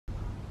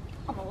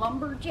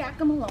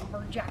lumberjack, I'm a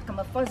lumberjack, I'm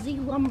a fuzzy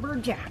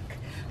lumberjack.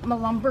 I'm a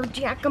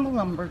lumberjack, I'm a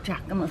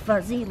lumberjack, I'm a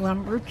fuzzy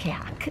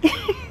lumberjack.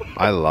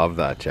 I love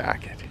that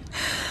jacket.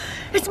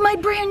 It's my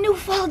brand new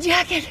fall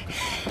jacket,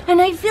 and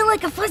I feel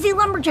like a fuzzy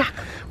lumberjack.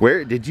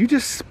 Where did you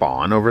just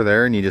spawn over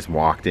there and you just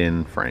walked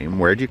in frame?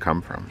 Where'd you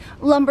come from?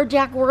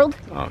 Lumberjack world.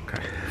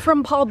 Okay.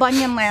 From Paul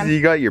Bunyan land. So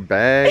you got your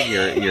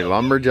bag, your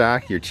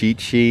lumberjack, your cheat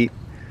sheet.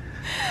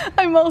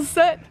 I'm all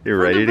set. You're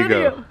ready to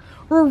go.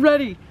 We're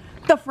ready.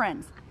 The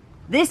friends.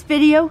 This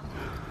video,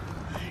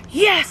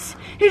 yes,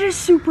 it is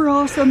super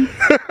awesome.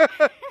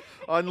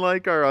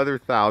 Unlike our other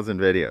 1,000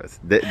 videos,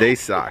 they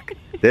suck.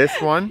 This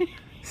one,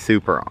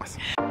 super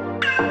awesome.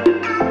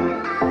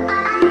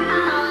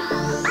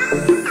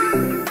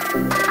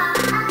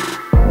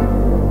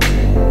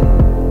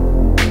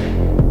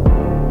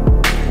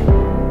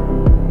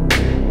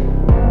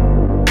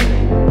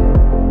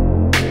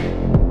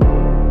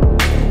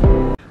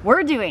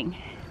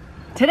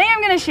 Today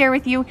I'm going to share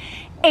with you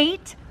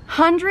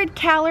 800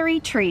 calorie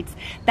treats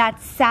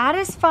that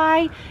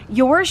satisfy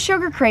your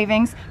sugar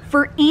cravings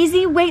for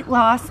easy weight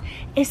loss,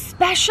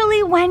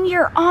 especially when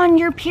you're on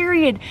your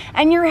period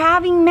and you're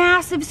having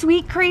massive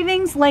sweet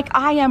cravings like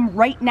I am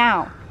right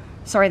now.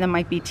 Sorry, that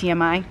might be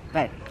TMI,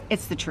 but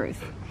it's the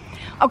truth.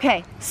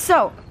 Okay,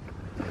 so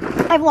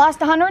I've lost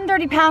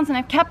 130 pounds and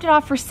I've kept it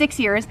off for 6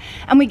 years,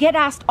 and we get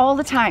asked all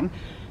the time,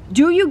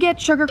 do you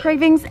get sugar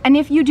cravings? And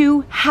if you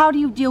do, how do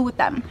you deal with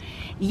them?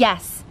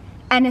 Yes,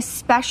 and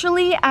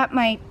especially at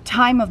my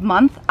time of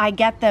month, I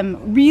get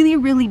them really,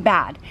 really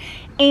bad.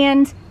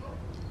 And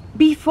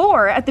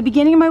before, at the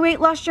beginning of my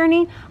weight loss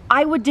journey,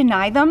 I would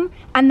deny them,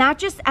 and that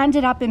just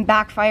ended up in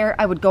backfire.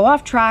 I would go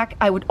off track,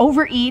 I would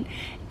overeat,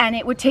 and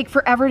it would take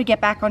forever to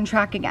get back on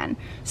track again.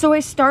 So I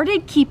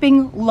started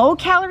keeping low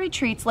calorie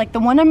treats like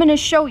the one I'm gonna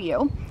show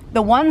you,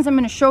 the ones I'm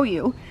gonna show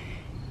you,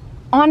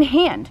 on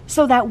hand,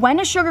 so that when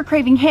a sugar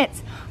craving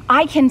hits,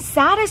 I can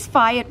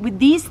satisfy it with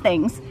these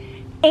things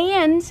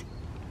and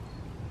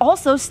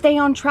also stay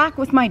on track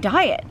with my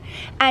diet.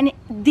 And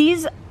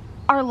these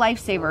are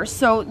lifesavers.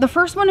 So the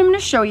first one I'm going to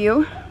show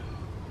you,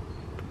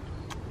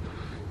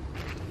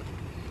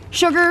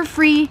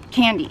 sugar-free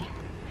candy.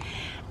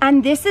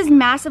 And this is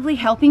massively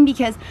helping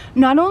because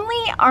not only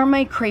are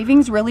my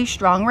cravings really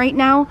strong right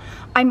now,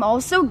 I'm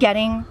also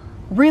getting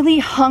really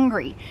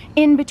hungry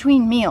in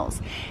between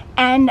meals.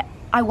 And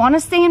I want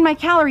to stay in my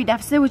calorie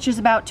deficit, which is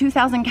about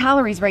 2,000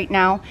 calories right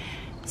now.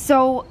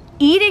 So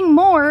eating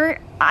more,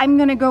 I'm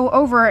gonna go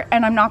over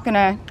and I'm not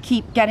gonna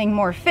keep getting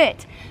more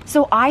fit.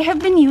 So I have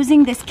been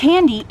using this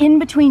candy in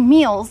between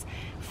meals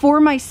for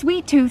my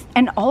sweet tooth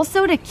and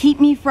also to keep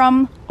me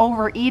from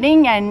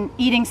overeating and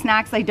eating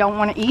snacks I don't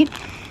want to eat.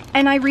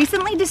 And I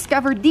recently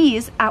discovered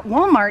these at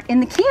Walmart in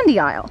the candy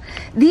aisle.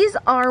 These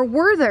are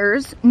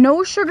Werther's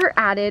no sugar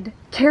added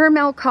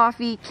caramel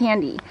coffee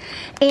candy.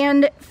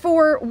 And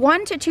for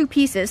 1 to 2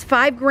 pieces,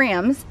 5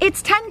 grams,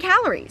 it's 10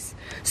 calories.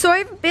 So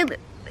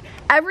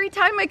every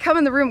time I come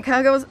in the room,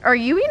 Kyle goes, are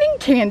you eating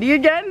candy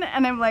again?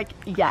 And I'm like,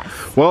 yes,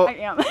 well, I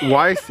am.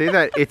 Why I say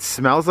that, it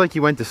smells like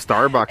you went to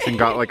Starbucks and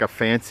got like a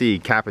fancy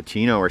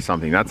cappuccino or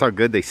something. That's how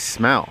good they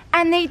smell.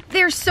 And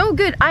they're so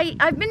good.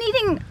 I've been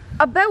eating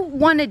about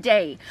 1 a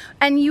day,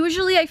 and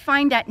usually I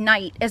find at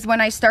night is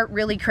when I start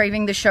really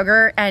craving the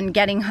sugar and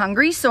getting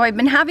hungry. So I've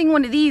been having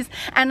one of these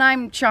and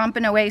I'm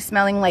chomping away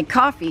smelling like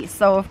coffee,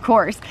 so of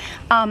course.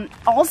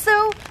 Also,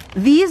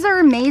 these are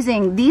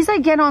amazing. These I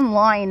get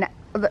online.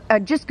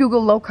 Just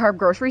Google low carb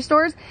grocery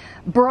stores.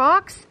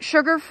 Brock's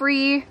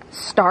sugar-free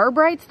Star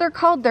Brights, they're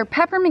called. They're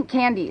peppermint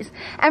candies,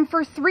 and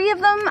for 3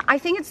 of them I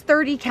think it's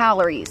 30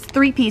 calories,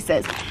 3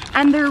 pieces,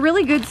 and they're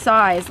really good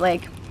size,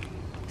 like.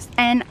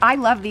 And I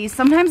love these.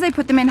 Sometimes I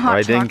put them in hot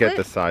chocolate. I didn't get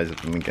the size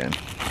of them again.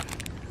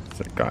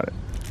 So got it.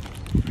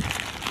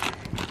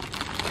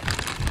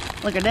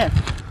 Look at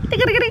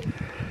this.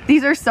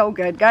 These are so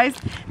good, guys.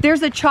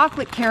 There's a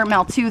chocolate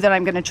caramel too that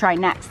I'm gonna try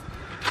next.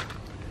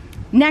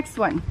 Next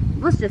one.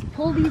 Let's just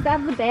pull these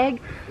out of the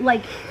bag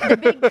like the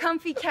big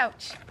comfy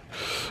couch.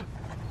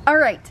 All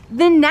right,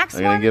 the next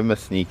one. I'm gonna give them a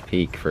sneak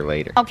peek for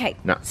later. Okay,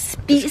 no,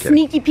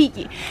 sneaky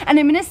peeky. And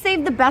I'm gonna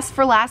save the best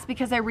for last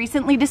because I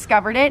recently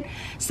discovered it.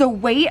 So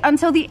wait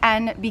until the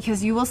end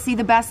because you will see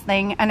the best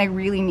thing, and I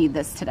really need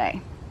this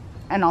today.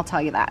 And I'll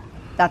tell you that.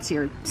 That's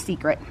your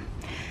secret.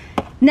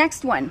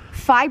 Next one,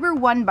 Fiber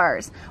One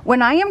bars.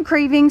 When I am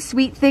craving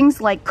sweet things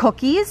like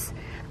cookies,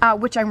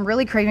 which I'm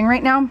really craving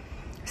right now,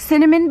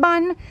 cinnamon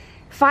bun,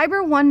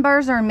 Fiber One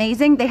bars are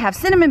amazing. They have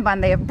cinnamon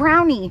bun, they have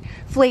brownie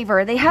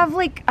flavor, they have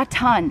like a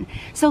ton.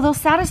 So they'll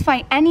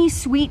satisfy any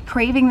sweet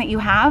craving that you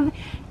have,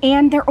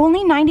 and they're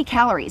only 90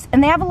 calories,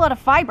 and they have a lot of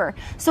fiber.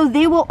 So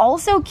they will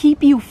also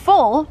keep you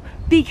full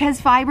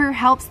because fiber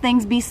helps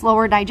things be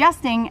slower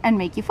digesting and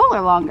make you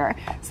fuller longer.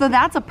 So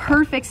that's a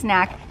perfect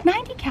snack.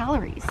 90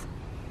 calories.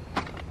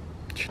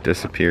 She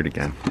disappeared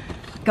again.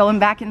 Going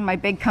back in my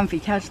big comfy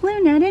couch,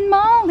 Lynette and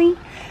Molly.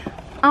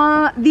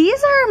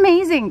 These are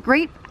amazing.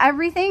 Great.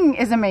 Everything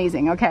is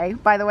amazing. Okay.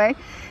 By the way,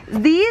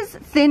 these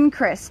thin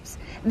crisps,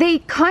 they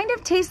kind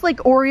of taste like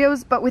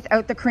Oreos, but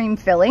without the cream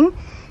filling.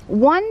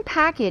 One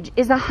package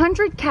is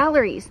 100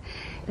 calories.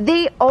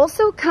 They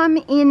also come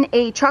in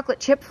a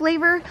chocolate chip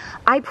flavor.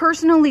 I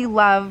personally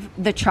love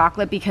the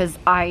chocolate because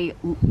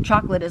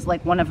chocolate is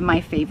like one of my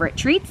favorite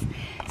treats.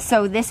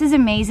 So this is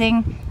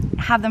amazing.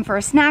 Have them for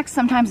a snack.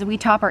 Sometimes we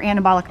top our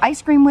anabolic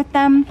ice cream with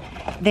them.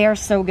 They're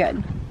so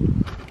good.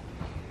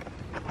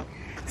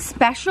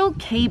 Special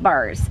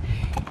K-bars.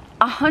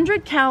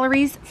 100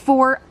 calories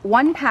for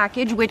one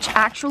package, which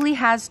actually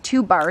has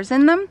 2 bars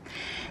in them.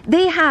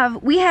 We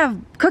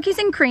have cookies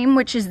and cream,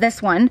 which is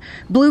this one,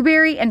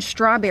 blueberry and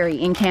strawberry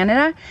in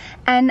Canada,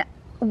 and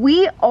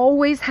we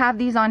always have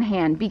these on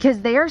hand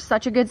because they are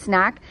such a good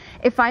snack.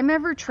 If I'm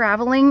ever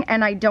traveling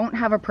and I don't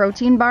have a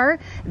protein bar,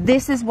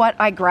 this is what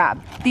I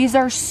grab. These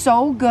are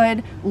so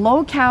good,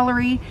 low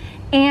calorie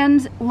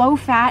and low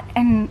fat,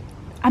 and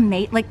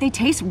like they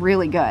taste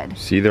really good.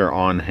 See, they're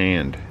on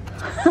hand.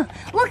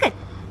 Look at.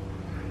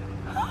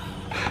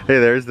 Hey,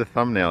 there's the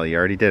thumbnail. You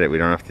already did it. We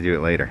don't have to do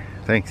it later.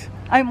 Thanks.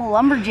 I'm a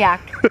lumberjack.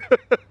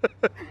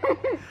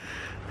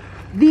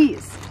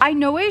 These, I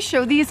know I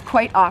show these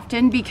quite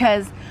often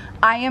because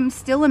I am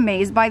still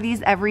amazed by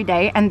these every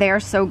day, and they are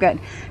so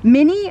good.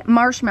 Mini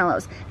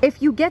marshmallows.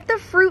 If you get the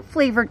fruit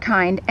flavored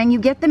kind and you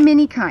get the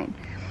mini kind,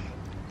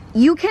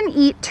 you can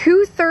eat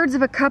 2/3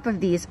 of a cup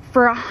of these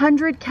for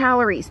 100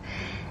 calories.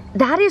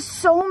 That is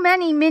so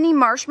many mini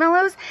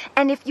marshmallows,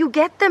 and if you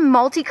get the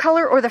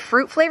multicolor or the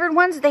fruit flavored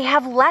ones, they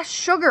have less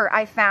sugar,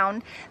 I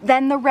found,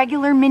 than the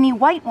regular mini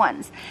white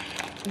ones.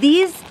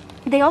 These,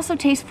 they also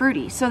taste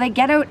fruity, so they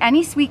get out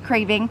any sweet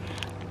craving.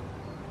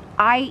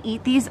 I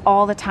eat these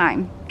all the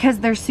time because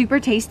they're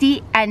super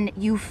tasty and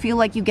you feel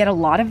like you get a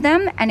lot of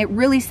them, and it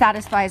really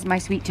satisfies my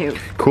sweet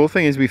tooth. Cool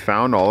thing is we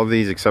found all of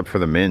these except for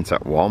the mints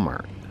at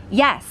Walmart.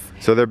 Yes.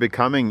 So they're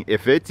becoming,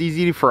 if it's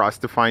easy for us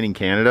to find in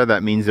Canada,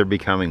 that means they're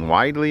becoming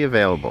widely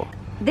available.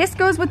 This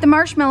goes with the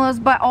marshmallows,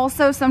 but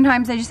also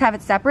sometimes I just have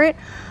it separate.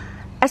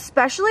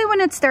 Especially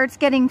when it starts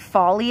getting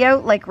fall-y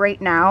out, like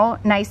right now,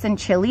 nice and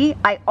chilly,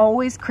 I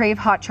always crave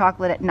hot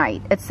chocolate at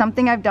night. It's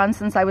something I've done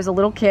since I was a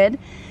little kid.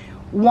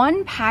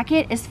 One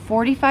packet is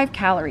 45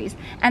 calories,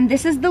 and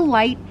this is the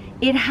light.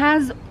 It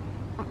has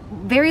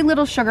very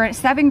little sugar,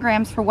 7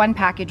 grams for one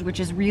package, which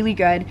is really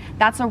good.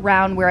 That's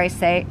around where I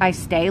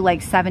stay,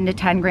 like 7 to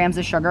 10 grams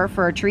of sugar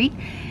for a treat.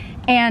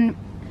 And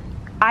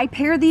I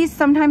pair these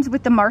sometimes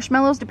with the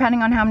marshmallows,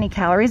 depending on how many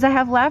calories I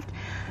have left.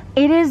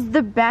 It is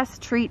the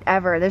best treat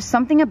ever. There's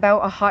something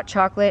about a hot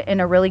chocolate in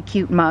a really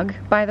cute mug,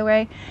 by the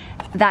way,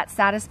 that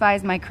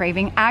satisfies my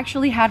craving. I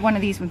actually had one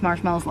of these with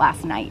marshmallows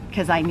last night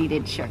because I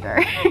needed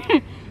sugar.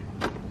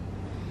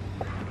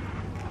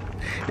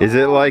 Is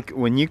it like,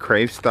 when you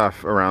crave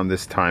stuff around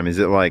this time, is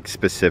it like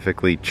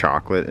specifically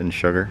chocolate and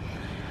sugar?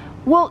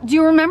 Well, do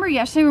you remember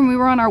yesterday when we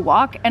were on our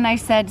walk and I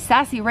said,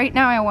 Sassy, right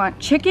now I want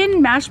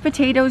chicken, mashed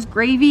potatoes,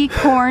 gravy,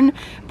 corn,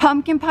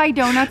 pumpkin pie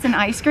donuts, and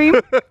ice cream?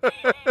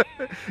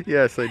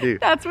 Yes, I do.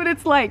 That's what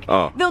it's like.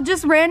 Oh. They'll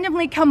just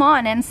randomly come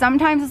on, and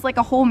sometimes it's like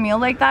a whole meal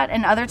like that,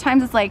 and other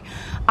times it's like,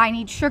 I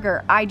need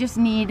sugar. I just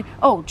need,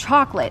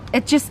 chocolate.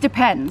 It just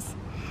depends.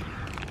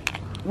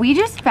 We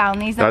just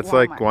found these at That's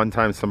Walmart. like one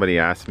time somebody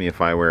asked me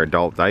if I wear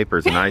adult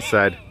diapers, and I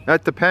said,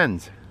 that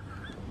depends.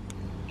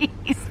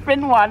 He's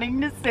been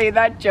wanting to say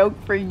that joke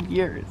for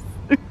years.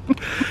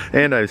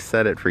 And I've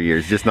said it for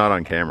years, just not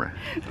on camera.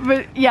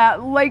 But yeah,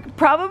 like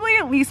probably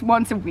at least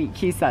once a week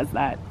he says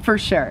that, for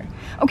sure.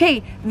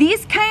 Okay,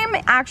 these came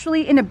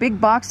actually in a big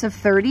box of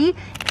 30.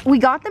 We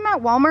got them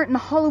at Walmart in the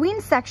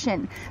Halloween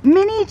section.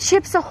 Mini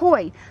Chips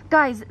Ahoy.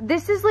 Guys,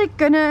 this is like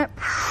gonna...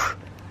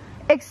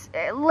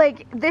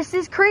 this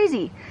is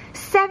crazy.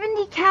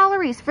 70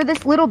 calories for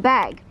this little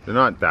bag. They're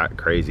not that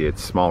crazy,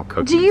 it's small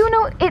cookies. Do you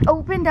know it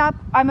opened up?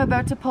 I'm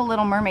about to pull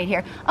Little Mermaid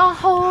here. A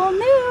whole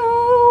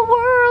new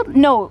world.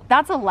 No,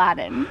 that's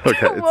Aladdin.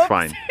 Okay, it's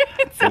fine.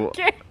 It's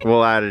okay.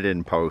 We'll add it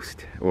in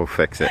post. We'll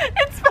fix it.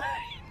 It's fine.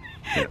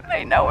 Yeah.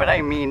 They know what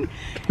I mean.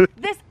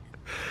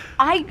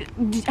 I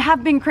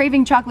have been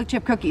craving chocolate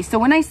chip cookies, so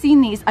when I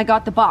seen these, I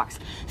got the box.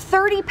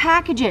 30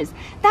 packages.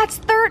 That's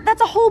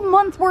a whole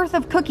month worth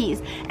of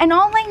cookies, and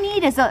all I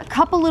need is a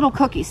couple little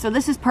cookies. So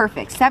this is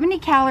perfect. 70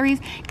 calories,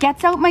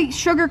 gets out my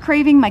sugar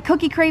craving, my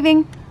cookie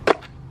craving.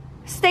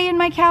 Stay in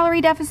my calorie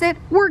deficit.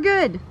 We're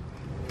good.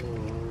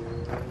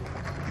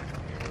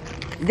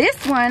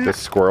 This one. The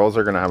squirrels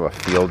are gonna have a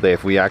field day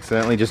if we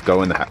accidentally just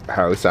go in the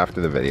house after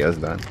the video's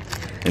done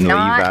and leave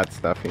that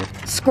stuff here.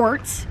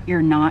 Squirts,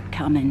 you're not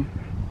coming.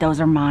 Those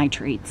are my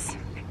treats.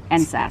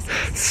 And Sassy's.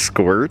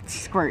 Squirts?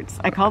 Squirts.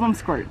 I call them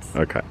squirts.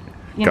 Okay.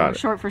 You know,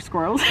 short for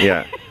squirrels.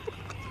 Yeah.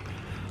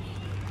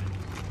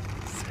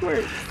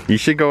 Squirts. You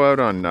should go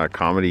out on a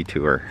comedy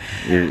tour.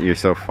 You're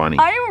so funny.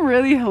 I am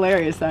really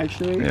hilarious,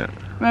 actually. Yeah.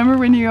 Remember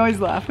when you always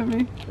laugh at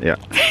me? Yeah.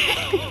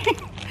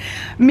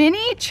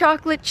 Mini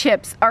chocolate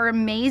chips are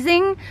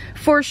amazing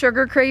for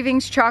sugar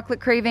cravings,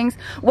 chocolate cravings.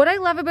 What I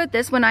love about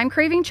this, when I'm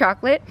craving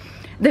chocolate,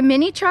 the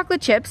mini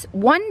chocolate chips,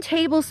 1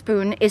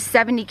 tablespoon is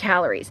 70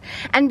 calories.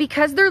 And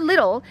because they're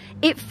little,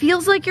 it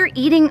feels like you're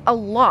eating a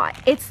lot.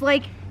 It's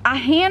like a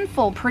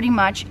handful pretty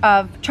much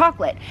of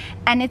chocolate,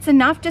 and it's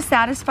enough to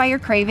satisfy your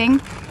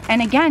craving.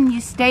 And again,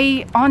 you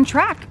stay on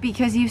track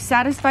because you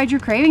satisfied your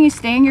craving, you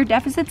stay in your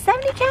deficit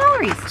 70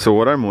 calories. So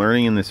what I'm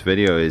learning in this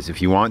video is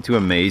if you want to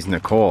amaze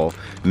Nicole,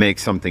 make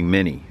something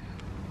mini.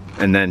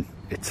 And then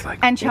it's like,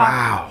 and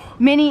wow.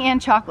 Mini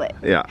and chocolate.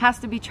 Yeah. Has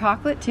to be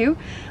chocolate too.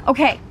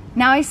 Okay,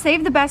 now I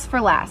saved the best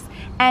for last.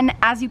 And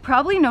as you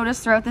probably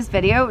noticed throughout this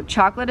video,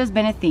 chocolate has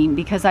been a theme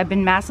because I've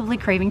been massively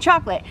craving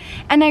chocolate.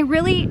 And I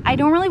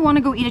don't really want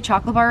to go eat a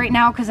chocolate bar right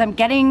now because I'm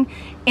getting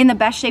in the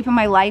best shape of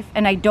my life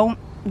and I don't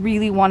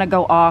really want to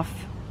go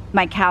off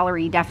my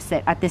calorie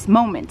deficit at this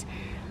moment.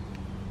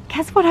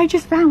 Guess what I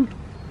just found?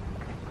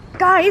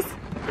 Guys,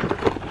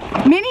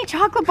 mini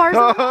chocolate bars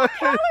are low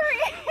calorie.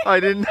 I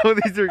didn't know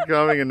these were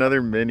coming,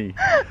 another mini.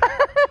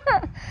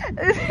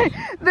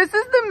 This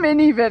is the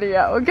mini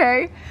video,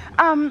 okay?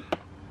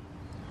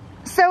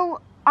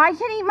 So I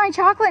can eat my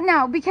chocolate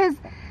now because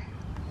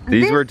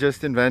these were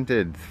just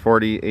invented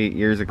 48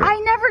 years ago. I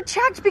never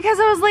checked because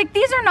I was like,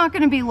 these are not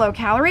going to be low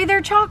calorie,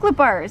 they're chocolate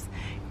bars.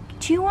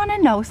 Do you want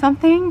to know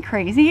something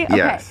crazy? Okay.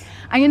 Yes.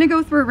 I'm gonna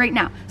go through it right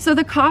now. So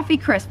the Coffee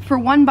Crisp for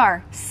 1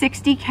 bar,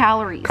 60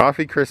 calories.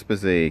 Coffee Crisp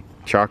is a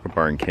chocolate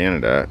bar in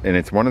Canada and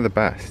it's one of the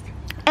best.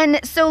 And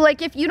so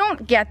like if you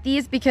don't get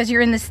these because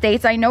you're in the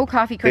States, I know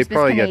Coffee Crisp is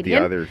Canadian. They probably get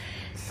the other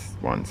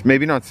ones.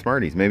 Maybe not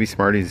Smarties. Maybe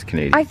Smarties is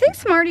Canadian. I think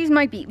Smarties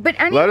might be. But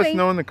anyway. Let us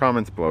know in the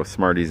comments below if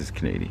Smarties is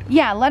Canadian.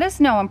 Yeah, let us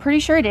know. I'm pretty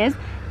sure it is.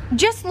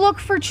 Just look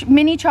for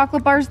mini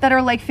chocolate bars that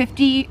are like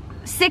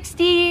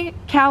 60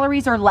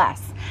 calories or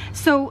less.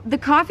 So the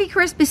Coffee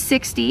Crisp is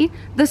 60,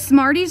 the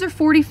Smarties are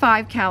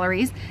 45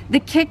 calories, the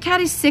Kit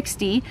Kat is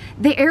 60,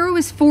 the Aero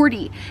is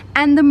 40,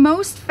 and the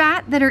most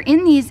fat that are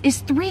in these is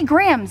 3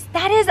 grams.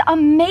 That is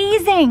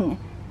amazing.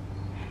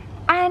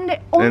 And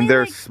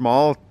they're like,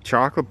 small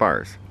chocolate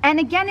bars. And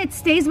again, it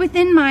stays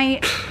within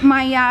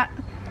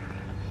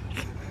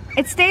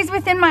it stays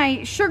within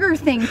my sugar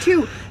thing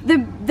too.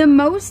 The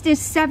most is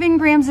 7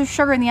 grams of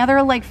sugar and the other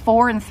are like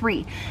 4 and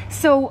 3.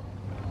 So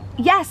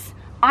yes,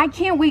 I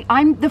can't wait.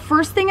 The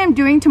first thing I'm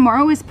doing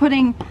tomorrow is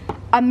putting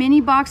a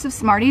mini box of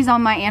Smarties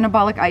on my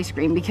anabolic ice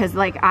cream because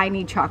like I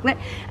need chocolate.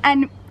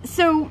 And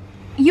so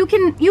you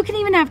can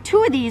even have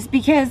 2 of these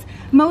because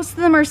most of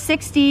them are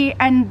 60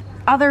 and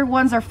other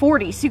ones are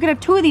 40. So you could have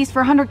 2 of these for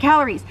 100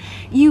 calories.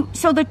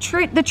 So the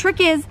trick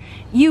is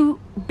you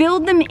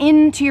build them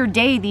into your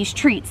day, these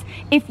treats.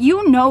 If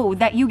you know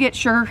that you get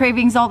sugar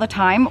cravings all the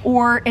time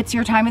or it's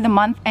your time of the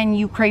month and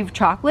you crave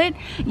chocolate,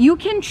 you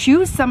can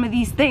choose some of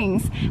these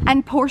things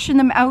and portion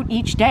them out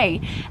each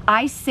day.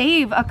 I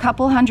save a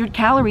couple 100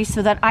 calories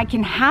so that I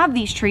can have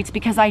these treats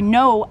because I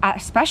know,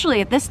 especially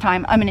at this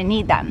time, I'm gonna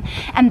need them.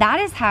 And that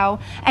is how,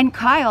 and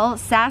Kyle,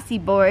 sassy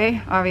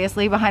boy,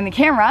 obviously behind the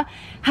camera,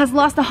 has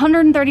lost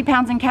 130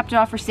 pounds and kept it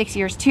off for 6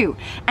 years too.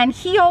 And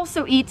he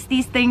also eats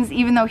these things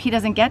even though he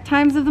doesn't get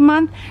times of the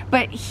month,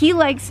 but he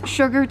likes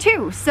sugar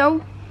too.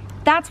 So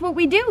that's what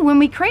we do when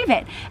we crave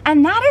it.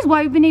 And that is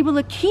why we've been able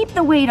to keep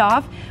the weight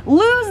off,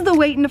 lose the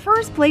weight in the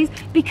first place,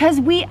 because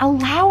we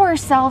allow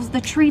ourselves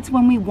the treats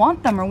when we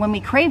want them or when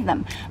we crave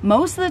them.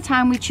 Most of the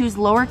time we choose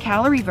lower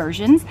calorie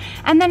versions,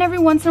 and then every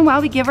once in a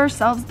while we give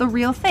ourselves the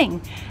real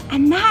thing.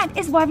 And that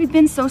is why we've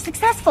been so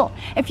successful.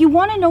 If you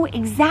want to know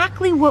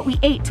exactly what we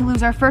ate to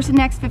lose our first and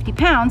next 50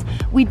 pounds,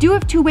 we do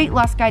have 2 weight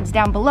loss guides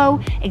down below,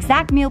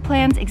 exact meal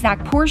plans,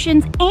 exact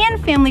portions,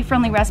 and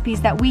family-friendly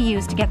recipes that we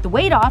use to get the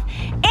weight off.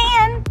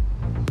 And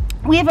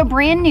we have a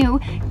brand new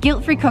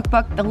guilt-free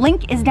cookbook. The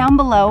link is down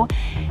below.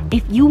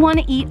 If you want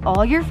to eat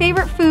all your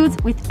favorite foods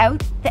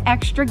without the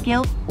extra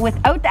guilt,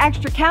 without the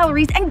extra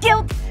calories and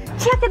guilt,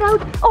 check it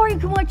out. Or you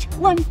can watch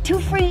 1, 2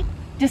 free,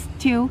 just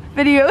 2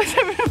 videos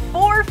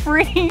for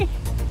free.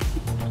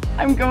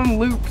 I'm going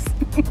loops.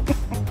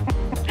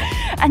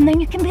 And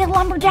then you can be a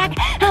lumberjack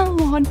and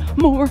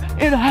lawnmower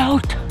it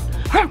out.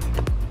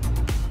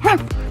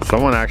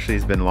 Someone actually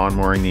has been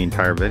lawnmowing the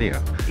entire video.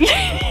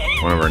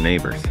 One of our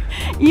neighbors.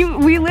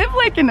 We live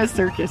like in a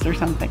circus or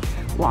something.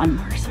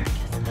 Lawnmower circus.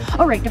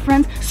 All right,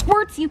 friends,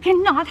 squirts, you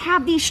cannot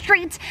have these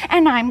treats,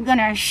 and I'm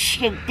gonna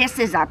shake. This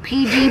is a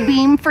PG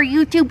beam for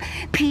YouTube.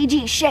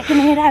 PG shaking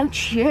it out,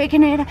 shake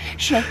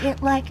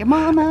it like your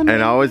mama.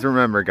 And always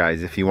remember,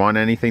 guys, if you want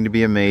anything to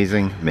be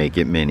amazing, make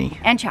it mini.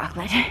 And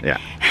chocolate. Yeah.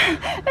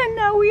 And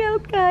now we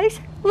out, guys.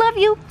 Love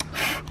you.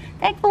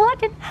 Thanks for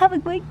watching. Have a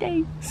great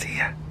day. See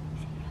ya.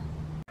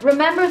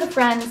 Remember, the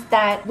friends,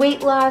 that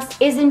weight loss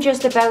isn't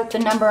just about the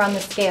number on the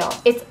scale.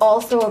 It's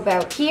also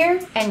about here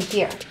and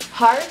here.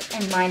 Heart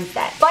and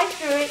mindset. Fight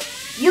through it.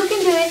 You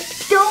can do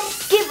it.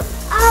 Don't give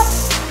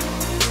up.